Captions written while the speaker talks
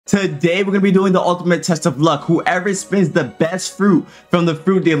Today, we're going to be doing the ultimate test of luck. Whoever spins the best fruit from the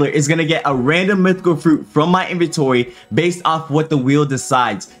fruit dealer is going to get a random mythical fruit from my inventory based off what the wheel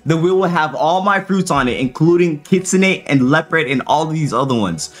decides. The wheel will have all my fruits on it, including kitsune and leopard and all of these other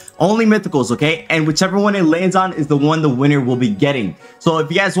ones. Only mythicals, okay? And whichever one it lands on is the one the winner will be getting. So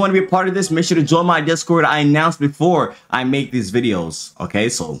if you guys want to be a part of this, make sure to join my Discord. I announced before I make these videos, okay?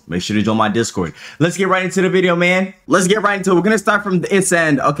 So make sure to join my Discord. Let's get right into the video, man. Let's get right into it. We're going to start from its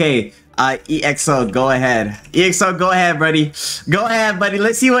end. Okay, EXO, go ahead. EXO, go ahead, buddy. Go ahead, buddy.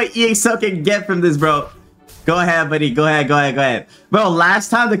 Let's see what EXO can get from this, bro. Go ahead, buddy. Go ahead, go ahead, go ahead. Bro, last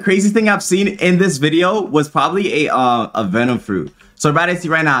time the crazy thing I've seen in this video was probably a venom fruit. So about to see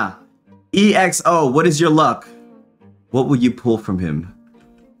right now. EXO, what is your luck? What will you pull from him?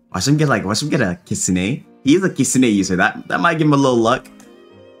 Watch him get a kitsune. He is a kitsune user. That might give him a little luck.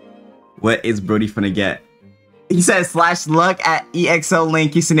 What is Brody finna get? He says slash luck at EXO lane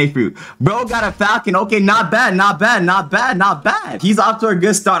kitsune fruit. Bro got a falcon. Okay, not bad, not bad, not bad, not bad. He's off to a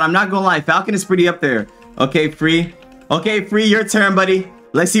good start. I'm not gonna lie. Falcon is pretty up there. Okay, free. Okay, free, your turn, buddy.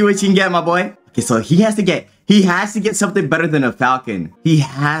 Let's see what you can get, my boy. Okay, so he has to get something better than a falcon. He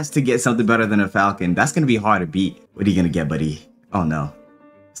has to get something better than a falcon. That's gonna be hard to beat. What are you gonna get, buddy? Oh no.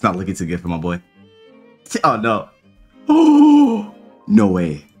 It's not looking too good for my boy. Oh no. Oh, no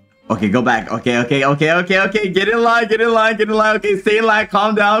way. Okay, go back. Okay. Get in line. Okay, stay in line.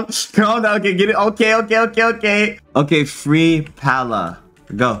 Calm down. Okay, get it. Okay. Okay, free Pala.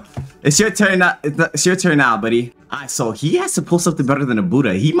 Go. It's your turn now. It's your turn now, buddy. Alright, so he has to pull something better than a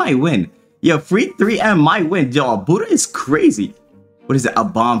Buddha. He might win. Yo, free 3M might win. Yo, a Buddha is crazy. What is it? A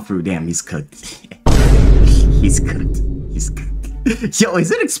bomb fruit. Damn, he's cooked. He's cooked. Yo,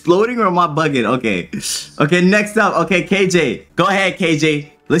 is it exploding or am I bugging? Okay, next up. Okay, KJ. Go ahead,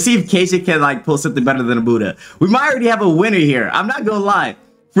 KJ. Let's see if KJ can like pull something better than a Buddha. We might already have a winner here. I'm not gonna lie.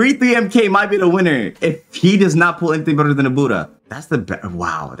 Free 3MK might be the winner if he does not pull anything better than a Buddha. That's the better.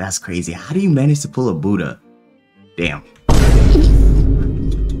 Wow, that's crazy. How do you manage to pull a Buddha? Damn.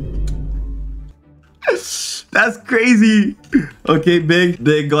 That's crazy. Okay,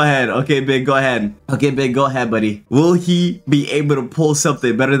 big, go ahead. Okay, big, go ahead. Okay, big, go ahead, buddy. Will he be able to pull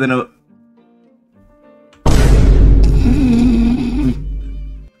something better than a...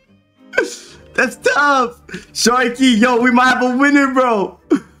 That's tough. Sharky, yo, we might have a winner, bro.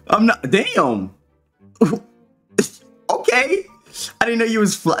 I'm not... Damn. Okay. I didn't know you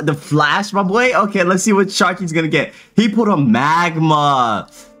was the Flash, my boy. Okay, let's see what Sharky's gonna get. He put a magma.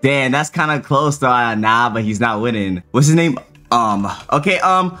 Damn, that's kind of close to nah, but he's not winning. What's his name? Okay,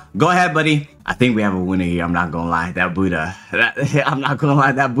 go ahead, buddy. I think we have a winner here. I'm not gonna lie. That Buddha. I'm not gonna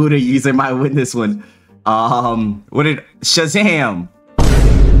lie. That Buddha user might win this one. What did Shazam?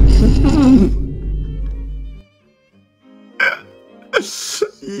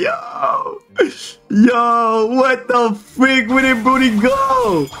 Yo, what the freak? Where did Booty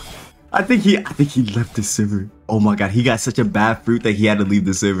go? I think he left the server. Oh my god, he got such a bad fruit that he had to leave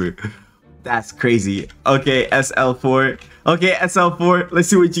the server. That's crazy. Okay, SL4. Okay, SL4. Let's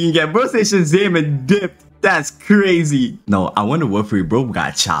see what you can get. Bro said Shazam and dipped. That's crazy. No, I wonder what fruit bro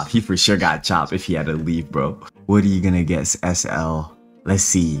got chopped. He for sure got chopped if he had to leave, bro. What are you gonna get, SL? Let's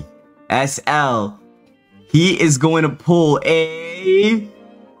see. SL. He is going to pull a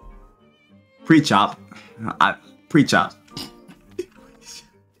pre-chop. Pre-chop.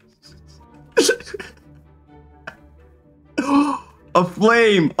 A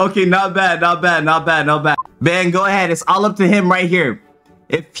flame. Okay, not bad. Man, go ahead. It's all up to him right here.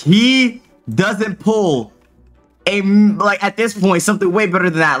 If he doesn't pull a, like at this point, something way better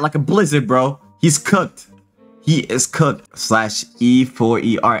than that, like a blizzard, bro, he's cooked. He is cooked. Slash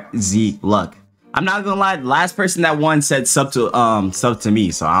E4ERZ luck. I'm not gonna lie, the last person that won said sub to me,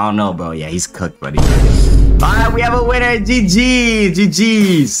 so I don't know, bro. Yeah, he's cooked, buddy. Alright, we have a winner.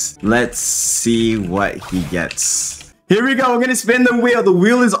 GG's. Let's see what he gets. Here we go. We're gonna spin the wheel. The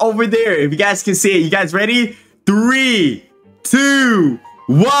wheel is over there. If you guys can see it. You guys ready? 3, 2,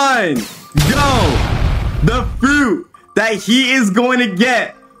 1, go. The fruit that he is going to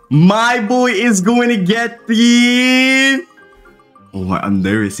get. My boy is going to get the... Oh, I'm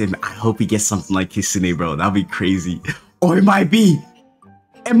nervous. I hope he gets something like Kitsune, bro. That'd be crazy. Oh, it might be.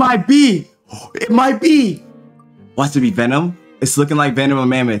 It might be. It might be. Watch it be Venom. It's looking like Venom or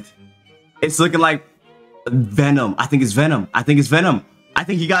Mammoth. It's looking like Venom. I think it's Venom. I think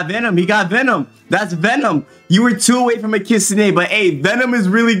he got Venom. He got Venom. That's Venom. You were 2 away from a Kitsune, but hey, Venom is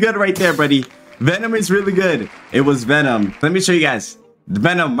really good right there, buddy. Venom is really good. It was Venom. Let me show you guys. The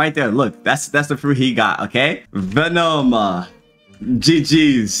Venom right there. Look, that's the fruit he got, okay? Venom.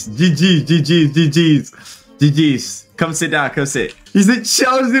 GG's. GG's. Come sit down. Come sit. He's the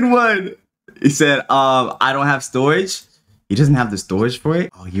chosen one. He said, I don't have storage. He doesn't have the storage for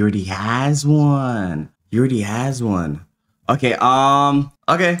it. Oh, he already has one. He already has one. Okay,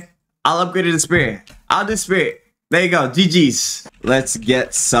 okay. I'll upgrade it to spirit. I'll do spirit. There you go. GG's. Let's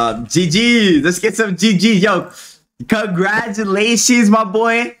get some GG's. Let's get some GG's. Yo, congratulations, my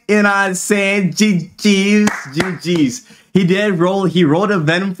boy. You know what I'm saying? GG's. GG's. He did roll. He rolled a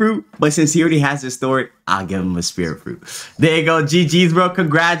venom fruit, but since he already has it stored, I'll give him a spirit fruit. There you go. GG's, bro.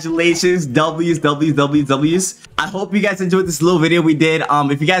 Congratulations. W's, W's, W's, W's. I hope you guys enjoyed this little video we did.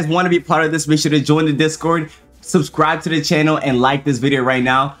 If you guys want to be part of this, make sure to join the Discord, subscribe to the channel, and like this video right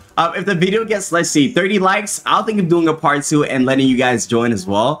now. If the video gets, let's see, 30 likes, I'll think of doing a part 2 and letting you guys join as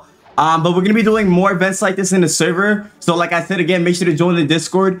well. But we're going to be doing more events like this in the server. So like I said, again, make sure to join the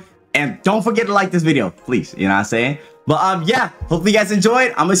Discord. And don't forget to like this video, please. You know what I'm saying? But yeah, hopefully you guys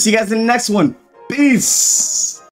enjoyed. I'm going to see you guys in the next one. Peace.